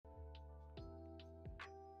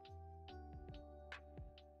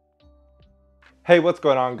Hey, what's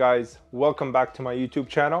going on, guys? Welcome back to my YouTube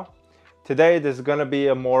channel. Today this is going to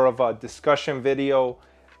be more of a discussion video,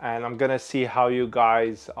 and I'm going to see how you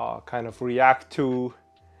guys kind of react to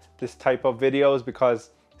this type of videos, because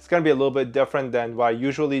it's going to be a little bit different than what I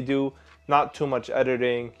usually do. Not too much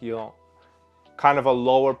editing, kind of a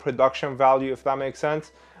lower production value, if that makes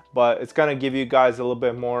sense, but it's going to give you guys a little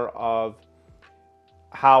bit more of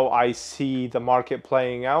how I see the market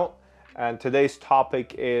playing out. And today's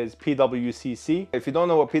topic is PWCC. If you don't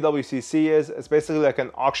know what PWCC is, it's basically like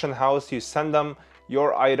an auction house. You send them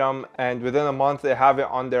your item, and within a month they have it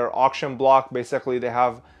on their auction block. Basically, they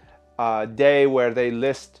have a day where they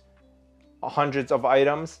list hundreds of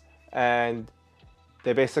items, and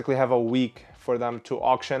they basically have a week for them to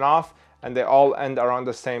auction off, and they all end around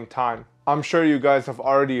the same time. I'm sure you guys have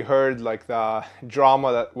already heard like the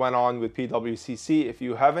drama that went on with PWCC. If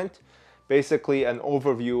you haven't, basically an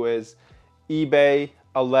overview is eBay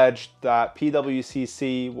alleged that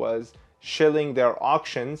PWCC was shilling their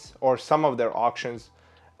auctions, or some of their auctions,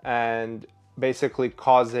 and basically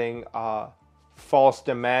causing a false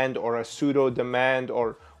demand or a pseudo demand,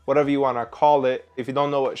 or whatever you want to call it. If you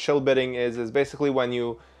don't know what shill bidding is basically when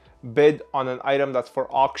you bid on an item that's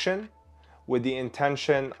for auction with the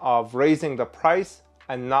intention of raising the price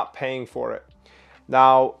and not paying for it.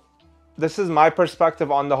 Now, this is my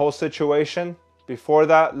perspective on the whole situation. Before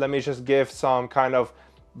that, let me just give some kind of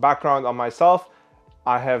background on myself.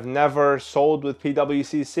 I have never sold with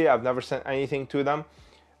PWCC. I've never sent anything to them.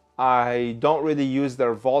 I don't really use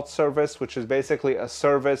their vault service, which is basically a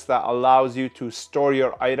service that allows you to store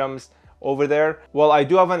your items over there. Well, I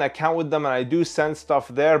do have an account with them and I do send stuff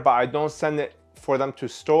there, but I don't send it for them to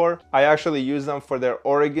store. I actually use them for their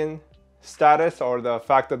Oregon status, or the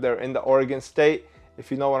fact that they're in the Oregon state.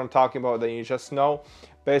 If you know what I'm talking about, then you just know.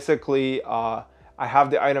 Basically, I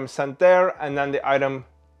have the item sent there, and then the item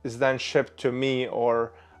is then shipped to me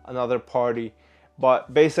or another party.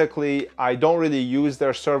 But basically, I don't really use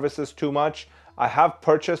their services too much. I have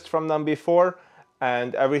purchased from them before,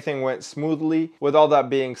 and everything went smoothly. With all that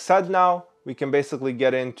being said, now we can basically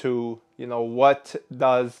get into, what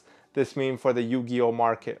does this mean for the YuGiOh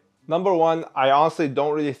market. Number one, I honestly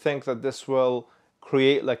don't really think that this will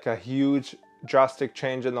create like a huge drastic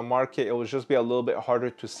change in the market. It will just be a little bit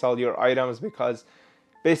harder to sell your items, because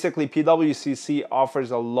basically PWCC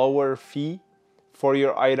offers a lower fee for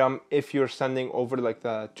your item if you're sending over like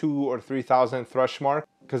the 2,000 or 3,000 thresh mark.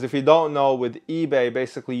 Because if you don't know, with eBay,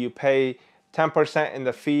 basically you pay 10% in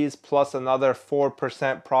the fees plus another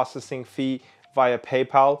 4% processing fee via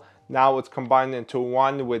PayPal. Now it's combined into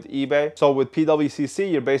one with eBay. So with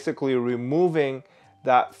PWCC, you're basically removing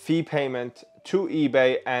that fee payment to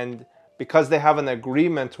eBay, and because they have an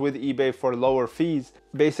agreement with eBay for lower fees,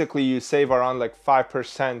 basically you save around like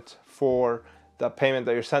 5% for the payment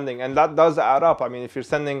that you're sending. And that does add up. I mean, if you're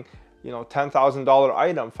sending, $10,000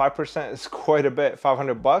 item, 5% is quite a bit.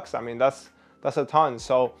 500 bucks, I mean, that's a ton.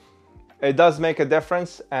 So it does make a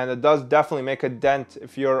difference, and it does definitely make a dent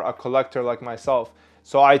if you're a collector like myself.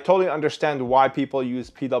 So I totally understand why people use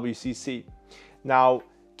PWCC. Now,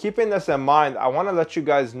 keeping this in mind, I want to let you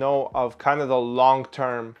guys know of kind of the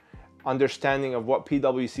long-term understanding of what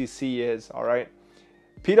PWCC is. All right,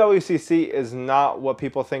 PWCC is not what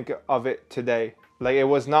people think of it today. Like, it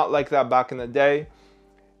was not like that back in the day.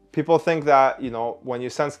 People think that, when you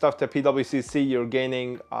send stuff to PWCC, you're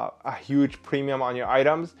gaining a huge premium on your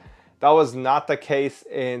items. That was not the case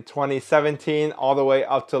in 2017 all the way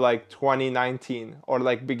up to like 2019, or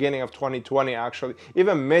like beginning of 2020, actually.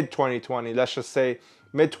 Even mid 2020, let's just say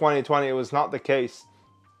mid 2020, it was not the case.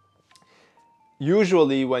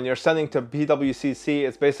 Usually when you're sending to PWCC,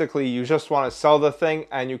 it's basically you just want to sell the thing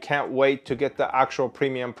and you can't wait to get the actual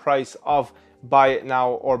premium price of buy it now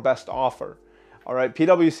or best offer. All right,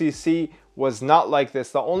 PWCC was not like this.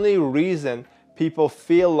 The only reason people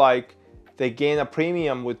feel like they gain a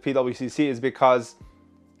premium with PWCC is because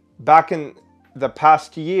back in the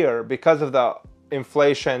past year, because of the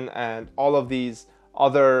inflation and all of these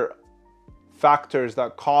other factors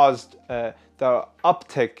that caused the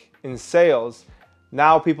uptick in sales,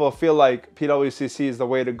 now people feel like PWCC is the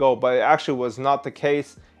way to go, but it actually was not the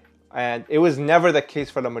case, and it was never the case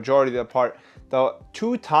for the majority of the part. The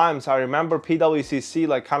two times I remember PWCC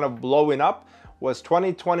like kind of blowing up was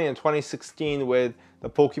 2020 and 2016 with the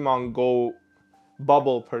Pokemon Go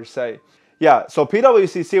bubble per se. Yeah, so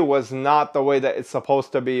PWCC was not the way that it's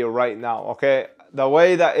supposed to be right now, okay? The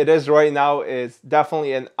way that it is right now is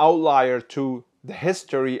definitely an outlier to the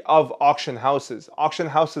history of auction houses. Auction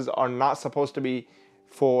houses are not supposed to be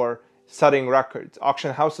for setting records.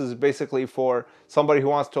 Auction houses is basically for somebody who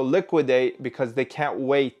wants to liquidate because they can't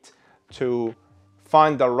wait to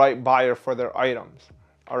find the right buyer for their items.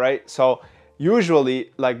 All right, so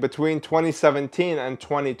usually like between 2017 and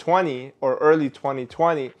 2020 or early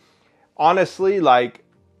 2020, honestly, like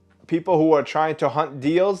people who are trying to hunt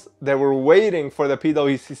deals, they were waiting for the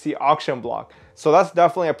PWCC auction block. So that's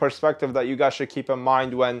definitely a perspective that you guys should keep in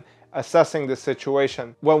mind when assessing the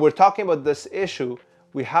situation. When we're talking about this issue,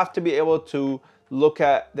 we have to be able to look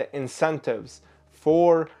at the incentives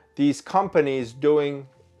for these companies doing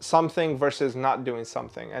something versus not doing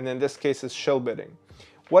something. And in this case, it's shill bidding.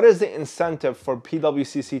 What is the incentive for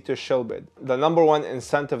PWCC to shill bid? The number one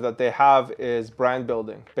incentive that they have is brand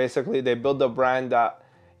building. Basically, they build a brand that,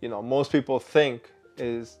 you know, most people think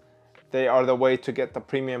is they are the way to get the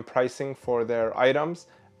premium pricing for their items.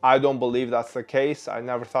 I don't believe that's the case. I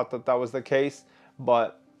never thought that that was the case,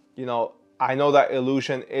 but you know, I know that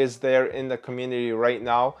illusion is there in the community right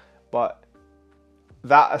now, but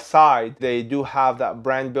that aside, they do have that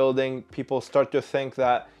brand building. People start to think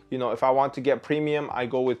that, you know, if I want to get premium, I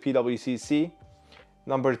go with PWCC.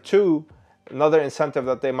 Number two, another incentive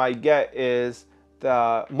that they might get is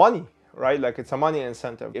the money, right? Like it's a money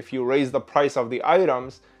incentive. If you raise the price of the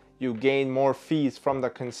items, you gain more fees from the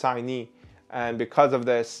consignee. And because of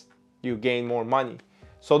this, you gain more money.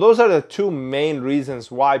 So those are the two main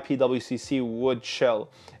reasons why PWCC would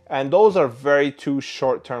shill. And those are very two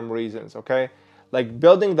short-term reasons, okay? Like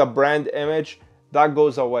building the brand image, that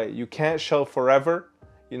goes away. You can't shill forever.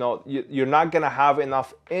 You know, you're not gonna have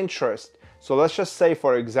enough interest. So let's just say,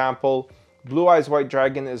 for example, Blue Eyes White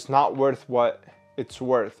Dragon is not worth what it's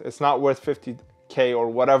worth. It's not worth 50K or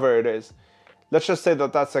whatever it is. Let's just say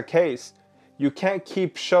that that's the case. You can't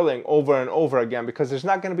keep shilling over and over again because there's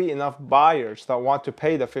not gonna be enough buyers that want to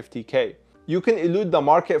pay the 50K. You can elude the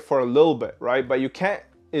market for a little bit, right? But you can't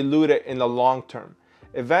elude it in the long term.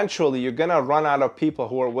 Eventually, you're gonna run out of people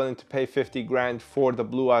who are willing to pay 50 grand for the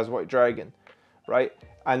Blue Eyes White Dragon, right?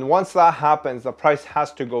 And once that happens, the price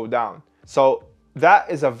has to go down. So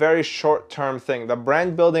that is a very short-term thing. The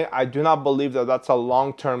brand building, I do not believe that that's a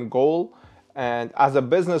long-term goal. And as a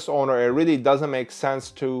business owner, it really doesn't make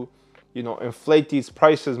sense to, you know, inflate these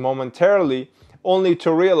prices momentarily, only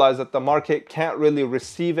to realize that the market can't really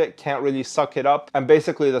receive it, can't really suck it up. And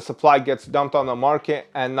basically the supply gets dumped on the market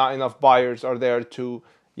and not enough buyers are there to,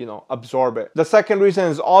 you know, absorb it. The second reason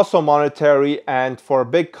is also monetary, and for a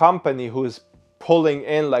big company who's pulling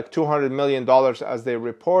in like $200 million as they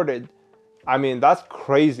reported, I mean, that's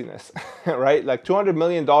craziness, right? Like $200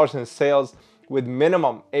 million in sales with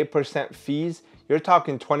minimum 8% fees, you're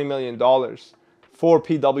talking $20 million for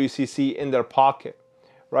PWCC in their pocket,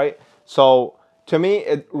 right? So to me,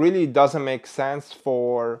 it really doesn't make sense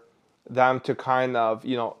for them to kind of,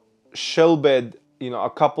 you know, shill bid, you know, a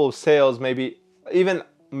couple of sales, maybe even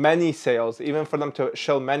many sales, even for them to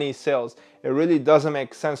shill many sales. It really doesn't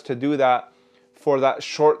make sense to do that for that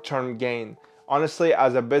short-term gain. Honestly,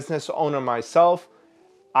 as a business owner myself,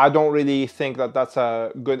 I don't really think that that's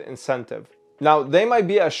a good incentive. Now, they might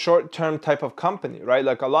be a short-term type of company, right?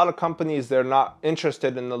 Like a lot of companies, they're not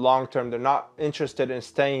interested in the long-term. They're not interested in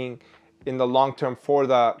staying in the long-term for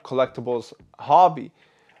the collectibles hobby.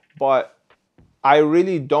 But I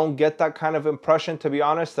really don't get that kind of impression, to be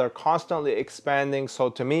honest. They're constantly expanding. So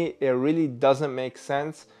to me, it really doesn't make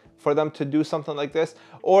sense for them to do something like this,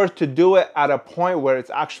 or to do it at a point where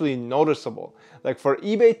it's actually noticeable. Like for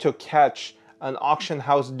eBay to catch an auction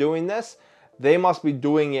house doing this, they must be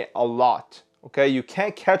doing it a lot. Okay, you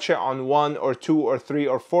can't catch it on 1 or 2 or 3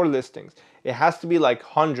 or 4 listings. It has to be like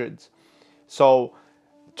hundreds. So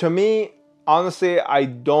to me, honestly, I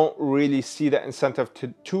don't really see the incentive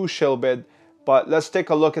to shill bid, but let's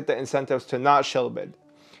take a look at the incentives to not shill bid.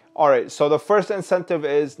 All right, so the first incentive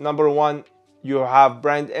is, number one, you have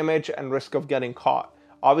brand image and risk of getting caught.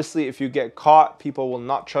 Obviously, if you get caught, people will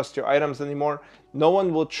not trust your items anymore. No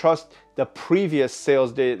one will trust the previous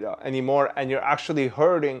sales data anymore, and you're actually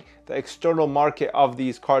hurting the external market of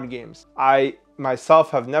these card games. I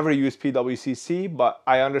myself have never used PWCC, but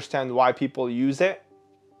I understand why people use it.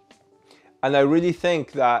 And I really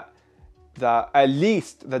think that at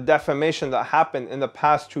least the defamation that happened in the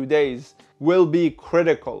past 2 days will be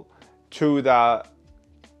critical to the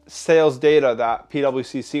sales data that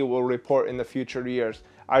PWCC will report in the future years.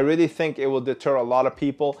 I really think it will deter a lot of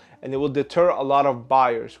people, and it will deter a lot of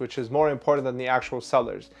buyers, which is more important than the actual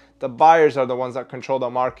sellers. The buyers are the ones that control the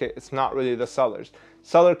market. It's not really the sellers.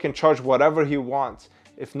 Seller can charge whatever he wants.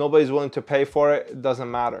 If nobody's willing to pay for it, it doesn't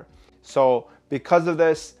matter. So because of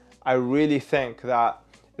this, I really think that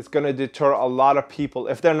it's going to deter a lot of people.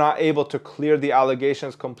 If they're not able to clear the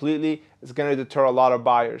allegations completely, it's going to deter a lot of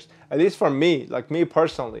buyers. At least for me, like me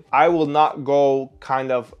personally, I will not go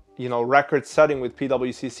kind of, you know, record setting with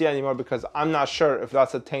PWCC anymore, because I'm not sure if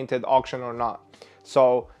that's a tainted auction or not.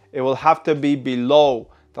 So it will have to be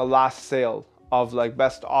below the last sale of like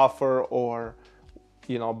best offer or,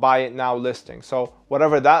 you know, buy it now listing. So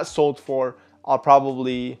whatever that sold for, I'll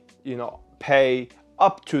probably, you know, pay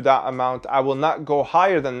up to that amount. I will not go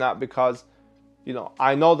higher than that because, you know,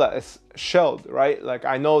 I know that it's shilled, right? Like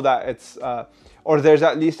I know that it's, or there's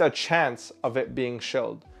at least a chance of it being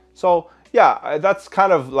shilled. So yeah, that's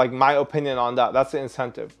kind of like my opinion on that. That's the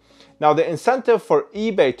incentive. Now the incentive for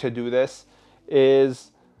eBay to do this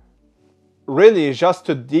is really just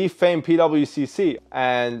to defame PWCC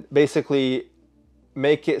and basically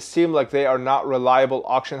make it seem like they are not reliable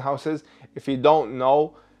auction houses. If you don't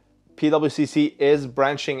know, PWCC is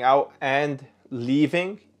branching out and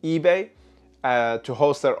leaving eBay to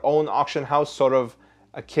host their own auction house, sort of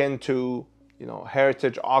akin to, you know,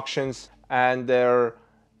 heritage auctions, and they're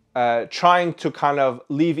trying to kind of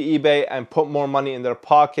leave eBay and put more money in their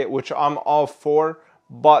pocket, which I'm all for.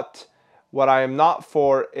 But what I am not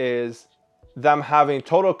for is them having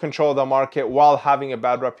total control of the market while having a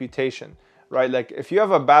bad reputation, right? Like if you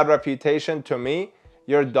have a bad reputation, to me,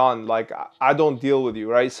 you're done. Like I don't deal with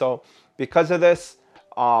you, right? So because of this,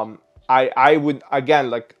 I would, again,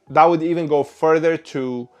 like that would even go further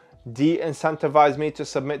to de-incentivize me to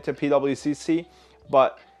submit to PWCC.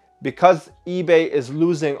 But because eBay is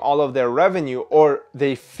losing all of their revenue, or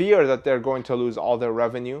they fear that they're going to lose all their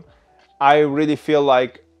revenue, I really feel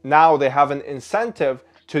like now they have an incentive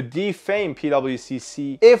to defame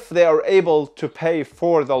PWCC if they are able to pay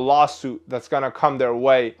for the lawsuit that's gonna come their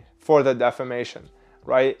way for the defamation,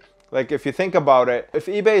 right? Like if you think about it, if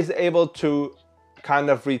eBay is able to kind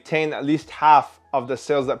of retain at least half of the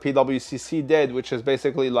sales that PWCC did, which is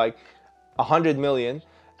basically like 100 million,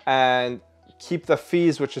 and keep the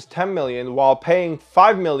fees, which is 10 million, while paying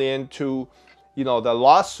 5 million to, you know, the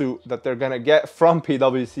lawsuit that they're gonna get from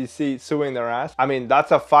PWCC suing their ass. I mean,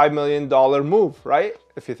 that's a $5 million move, right?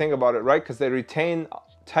 If you think about it, right? Because they retain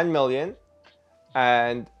 10 million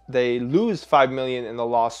and they lose 5 million in the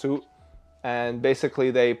lawsuit, and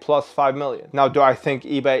basically they plus 5 million. Now, do I think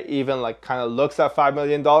eBay even like kind of looks at $5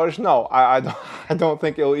 million? No, I don't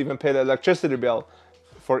think it will even pay the electricity bill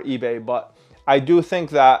for eBay, but I do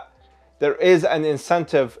think that there is an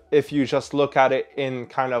incentive if you just look at it in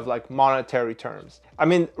kind of like monetary terms. I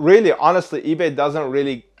mean, really, honestly, eBay doesn't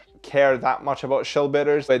really care that much about shill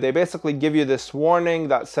bidders. They basically give you this warning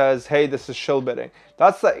that says, hey, this is shill bidding.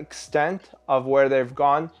 That's the extent of where they've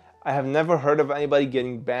gone. I have never heard of anybody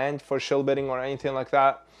getting banned for shill bidding or anything like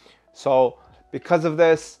that. So because of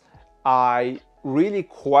this, I really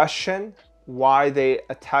question why they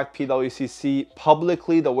attacked PWCC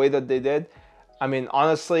publicly the way that they did. I mean,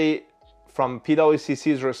 honestly, from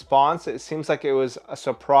PWCC's response, it seems like it was a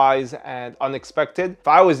surprise and unexpected. If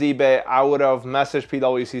I was eBay, I would have messaged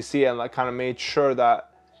PWCC and like kind of made sure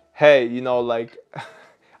that, hey, you know, like,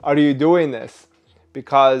 are you doing this?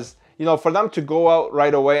 Because, you know, for them to go out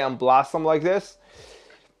right away and blast them like this,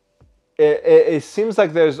 it seems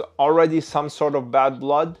like there's already some sort of bad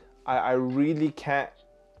blood. I really can't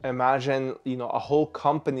imagine, you know, a whole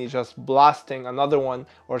company just blasting another one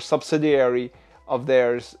or subsidiary of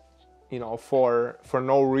theirs, you know, for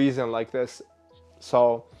no reason like this.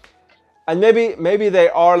 So, and maybe they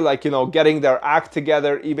are like, you know, getting their act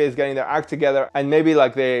together. eBay's getting their act together, and maybe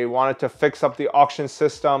like they wanted to fix up the auction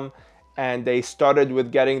system and they started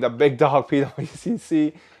with getting the big dog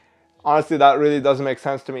PWCC. Honestly, that really doesn't make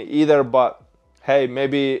sense to me either, but hey,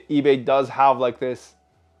 maybe eBay does have like this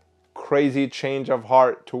crazy change of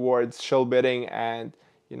heart towards shill bidding and,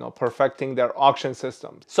 you know, perfecting their auction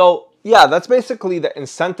systems. So yeah, that's basically the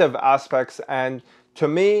incentive aspects. And to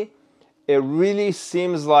me, it really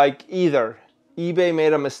seems like either eBay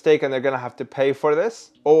made a mistake and they're gonna have to pay for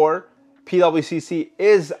this, or PWCC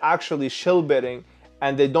is actually shill bidding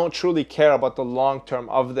and they don't truly care about the long term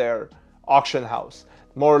of their auction house.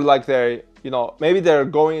 More like they, you know, maybe they're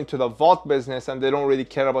going into the vault business and they don't really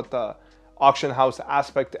care about the auction house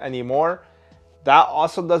aspect anymore. That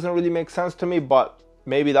also doesn't really make sense to me, but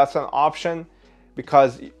maybe that's an option.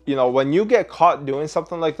 Because, you know, when you get caught doing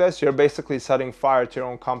something like this, you're basically setting fire to your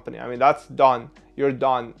own company. I mean, that's done. You're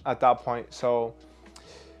done at that point. So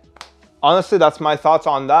honestly, that's my thoughts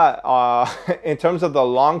on that. In terms of the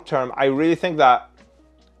long term, I really think that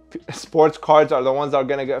sports cards are the ones that are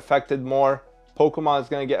going to get affected more. Pokemon is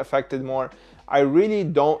going to get affected more. I really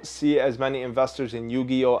don't see as many investors in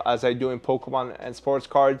Yu-Gi-Oh as I do in Pokemon and sports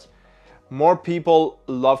cards. More people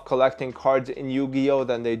love collecting cards in Yu-Gi-Oh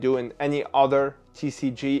than they do in any other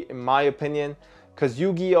TCG, in my opinion, because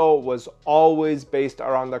Yu-Gi-Oh was always based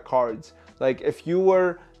around the cards. Like if you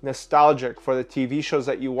were nostalgic for the TV shows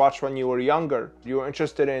that you watched when you were younger. You were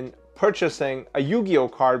interested in purchasing a Yu-Gi-Oh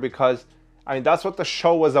card because, I mean, that's what the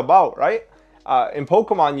show was about, right? In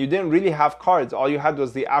Pokemon, you didn't really have cards. All you had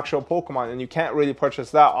was the actual Pokemon, and you can't really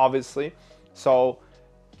purchase that, obviously. So,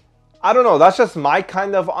 I don't know. That's just my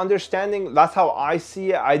kind of understanding. That's how I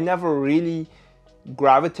see it. I never really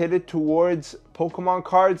gravitated towards Pokemon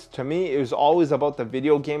cards. To me, it was always about the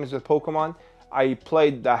video games with Pokemon. I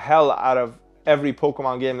played the hell out of every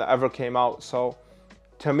Pokemon game that ever came out. So,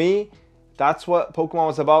 to me, that's what Pokemon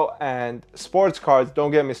was about. And sports cards, don't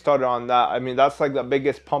get me started on that. I mean, that's like the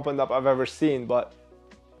biggest pumping up I've ever seen. But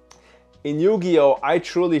in Yu-Gi-Oh, I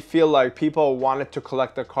truly feel like people wanted to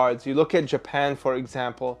collect the cards. You look at Japan, for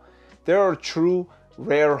example, there are true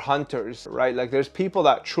rare hunters, right? Like there's people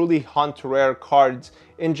that truly hunt rare cards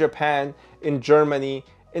in Japan, in Germany,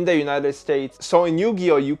 in the United States. So in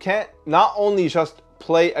Yu-Gi-Oh, you can't not only just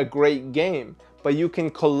play a great game, but you can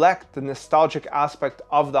collect the nostalgic aspect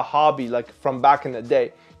of the hobby, like from back in the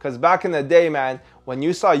day. Because back in the day, man, when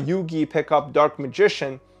you saw Yugi pick up Dark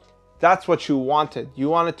Magician, that's what you wanted. You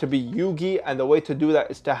wanted to be Yugi, and the way to do that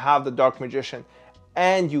is to have the Dark Magician.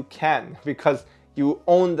 And you can, because you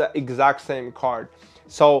own the exact same card.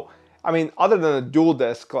 So, I mean, other than a dual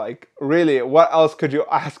disc, like really, what else could you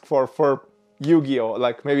ask for Yu-Gi-Oh?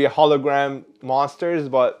 Like maybe hologram monsters,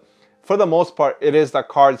 but for the most part, it is the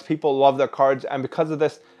cards. People love the cards, and because of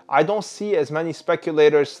this, I don't see as many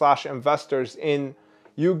speculators / investors in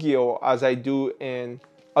Yu-Gi-Oh as I do in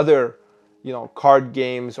other, you know, card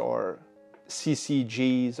games or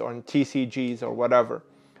CCGs or TCGs or whatever.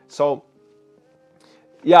 So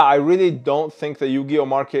yeah, I really don't think the Yu-Gi-Oh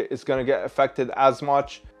market is going to get affected as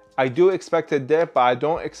much. I do expect a dip, but I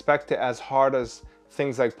don't expect it as hard as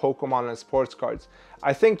things like Pokemon and sports cards.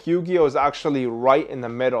 I think Yu-Gi-Oh is actually right in the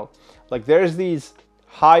middle. Like there's these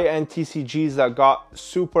high-end TCGs that got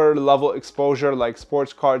super level exposure like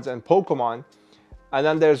sports cards and Pokemon. And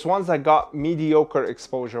then there's ones that got mediocre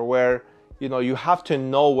exposure where, you know, you have to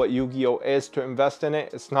know what Yu-Gi-Oh is to invest in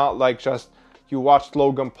it. It's not like just you watched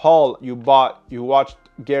Logan Paul, you bought, you watched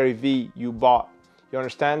Gary Vee, you bought. You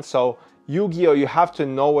understand? So Yu-Gi-Oh, you have to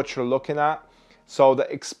know what you're looking at. So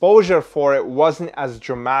the exposure for it wasn't as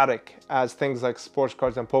dramatic as things like sports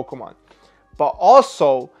cards and Pokemon. But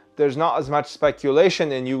also, there's not as much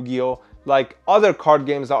speculation in Yu-Gi-Oh like other card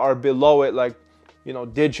games that are below it, like, you know,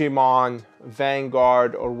 Digimon,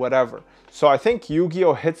 Vanguard, or whatever. So I think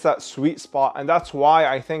Yu-Gi-Oh hits that sweet spot, and that's why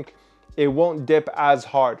I think it won't dip as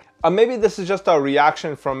hard. Maybe this is just a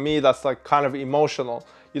reaction from me that's like kind of emotional.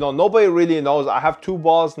 You know, nobody really knows. I have 2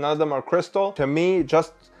 balls, none of them are crystal. To me,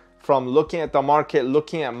 just from looking at the market,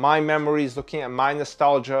 looking at my memories, looking at my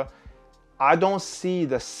nostalgia, I don't see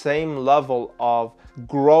the same level of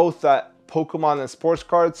growth that Pokemon and sports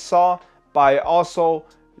cards saw, but I also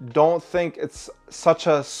don't think it's such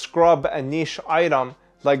a scrub and niche item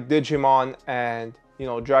like Digimon and, you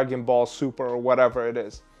know, Dragon Ball Super or whatever it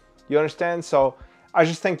is. You understand? So I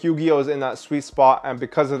just think Yu-Gi-Oh is in that sweet spot, and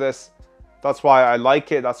because of this, that's why I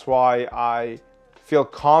like it. That's why I feel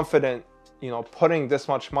confident, you know, putting this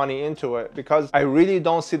much money into it, because I really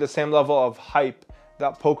don't see the same level of hype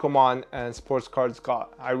that Pokemon and sports cards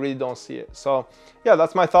got. I really don't see it. So yeah,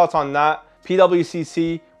 that's my thoughts on that.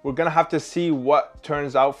 PWCC, we're gonna have to see what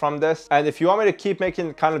turns out from this. And if you want me to keep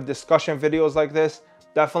making kind of discussion videos like this,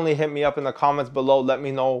 definitely hit me up in the comments below. Let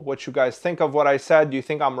me know what you guys think of what I said. Do you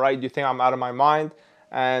think I'm right? Do you think I'm out of my mind?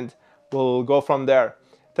 And we'll go from there.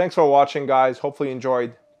 Thanks for watching, guys. Hopefully you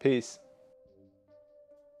enjoyed. Peace.